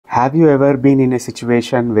Have you ever been in a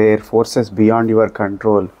situation where forces beyond your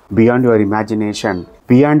control, beyond your imagination,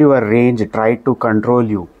 beyond your range tried to control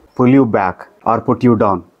you, pull you back, or put you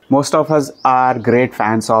down? Most of us are great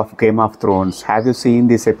fans of Game of Thrones. Have you seen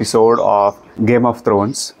this episode of Game of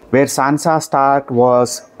Thrones where Sansa Stark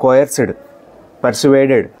was coerced,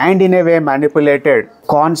 persuaded, and in a way manipulated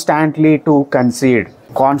constantly to concede,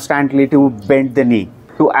 constantly to bend the knee,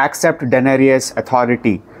 to accept Daenerys'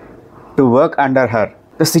 authority, to work under her?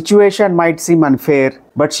 The situation might seem unfair,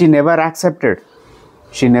 but she never accepted.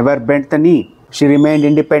 She never bent the knee. She remained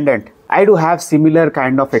independent. I do have similar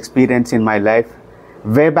kind of experience in my life.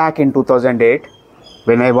 Way back in 2008,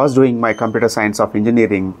 when I was doing my computer science of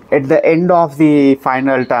engineering, at the end of the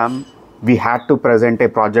final term, we had to present a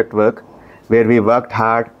project work where we worked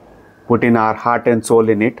hard, put in our heart and soul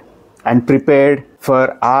in it, and prepared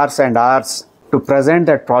for hours and hours to present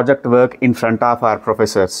that project work in front of our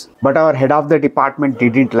professors. But our head of the department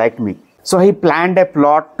didn't like me. So he planned a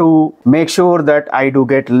plot to make sure that I do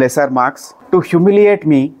get lesser marks, to humiliate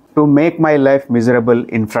me, to make my life miserable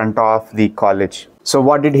in front of the college. So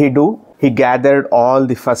what did he do? He gathered all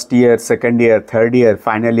the first year, second year, third year,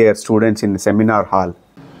 final year students in the seminar hall.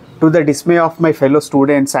 To the dismay of my fellow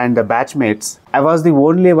students and the batchmates, I was the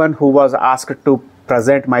only one who was asked to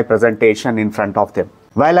present my presentation in front of them.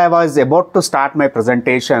 While I was about to start my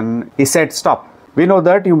presentation, he said, "Stop. We know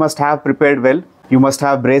that you must have prepared well. You must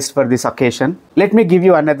have braced for this occasion. Let me give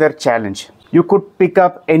you another challenge. You could pick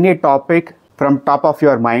up any topic from top of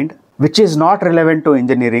your mind, which is not relevant to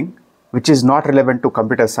engineering, which is not relevant to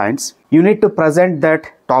computer science. You need to present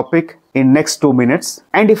that topic in next 2 minutes.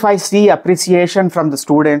 And if I see appreciation from the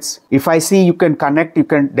students, if I see you can connect, you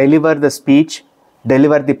can deliver the speech,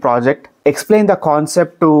 deliver the project, explain the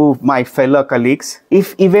concept to my fellow colleagues.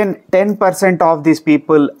 If even 10% of these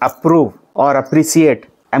people approve or appreciate,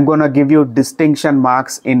 I'm gonna give you distinction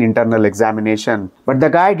marks in internal examination." But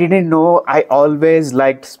the guy didn't know I always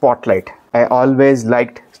liked spotlight. I always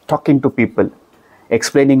liked talking to people,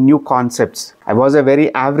 explaining new concepts. I was a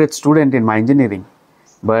very average student in my engineering,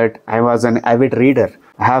 but I was an avid reader.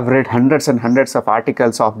 I have read hundreds and hundreds of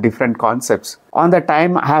articles of different concepts. On the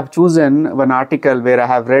time, I have chosen one article where I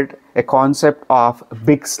have read a concept of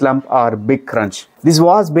big slump or big crunch. This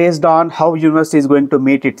was based on how university is going to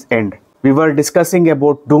meet its end. We were discussing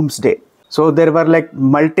about doomsday. So there were like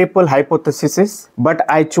multiple hypotheses, but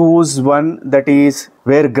I choose one that is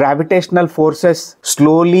where gravitational forces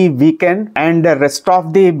slowly weaken and the rest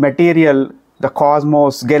of the material, the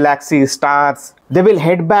cosmos, galaxies, stars, they will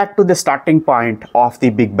head back to the starting point of the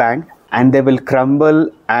Big Bang and they will crumble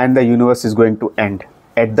and the universe is going to end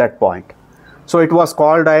at that point. So it was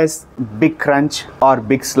called as big crunch or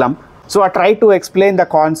big slump. So I tried to explain the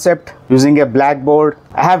concept using a blackboard.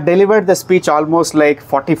 I have delivered the speech almost like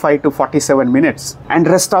 45 to 47 minutes and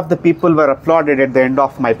rest of the people were applauded at the end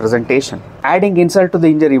of my presentation. Adding insult to the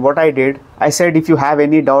injury, what I did, I said, if you have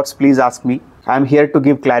any doubts, please ask me. I'm here to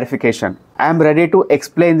give clarification. I'm ready to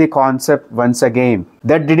explain the concept once again.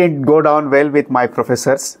 That didn't go down well with my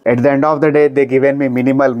professors. At the end of the day, they given me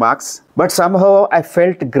minimal marks. But somehow I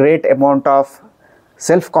felt great amount of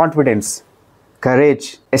self-confidence,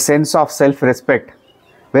 courage, a sense of self-respect,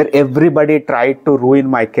 where everybody tried to ruin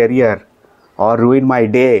my career or ruin my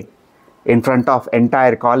day in front of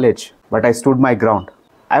entire college. But I stood my ground.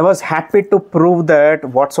 I was happy to prove that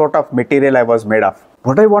what sort of material I was made of.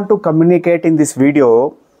 What I want to communicate in this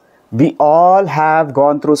video, we all have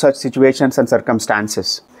gone through such situations and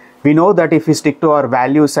circumstances. We know that if we stick to our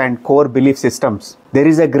values and core belief systems, there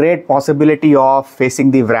is a great possibility of facing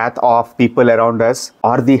the wrath of people around us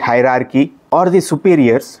or the hierarchy or the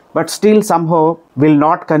superiors, but still somehow will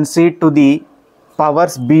not concede to the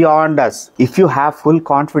powers beyond us. If you have full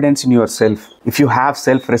confidence in yourself, if you have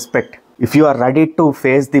self-respect, if you are ready to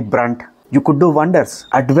face the brunt, you could do wonders.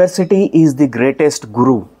 Adversity is the greatest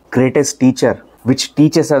guru, greatest teacher, which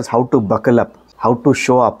teaches us how to buckle up, how to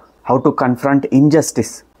show up, how to confront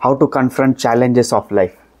injustice, how to confront challenges of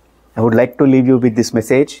life. I would like to leave you with this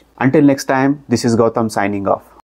message. Until next time, this is Gautam signing off.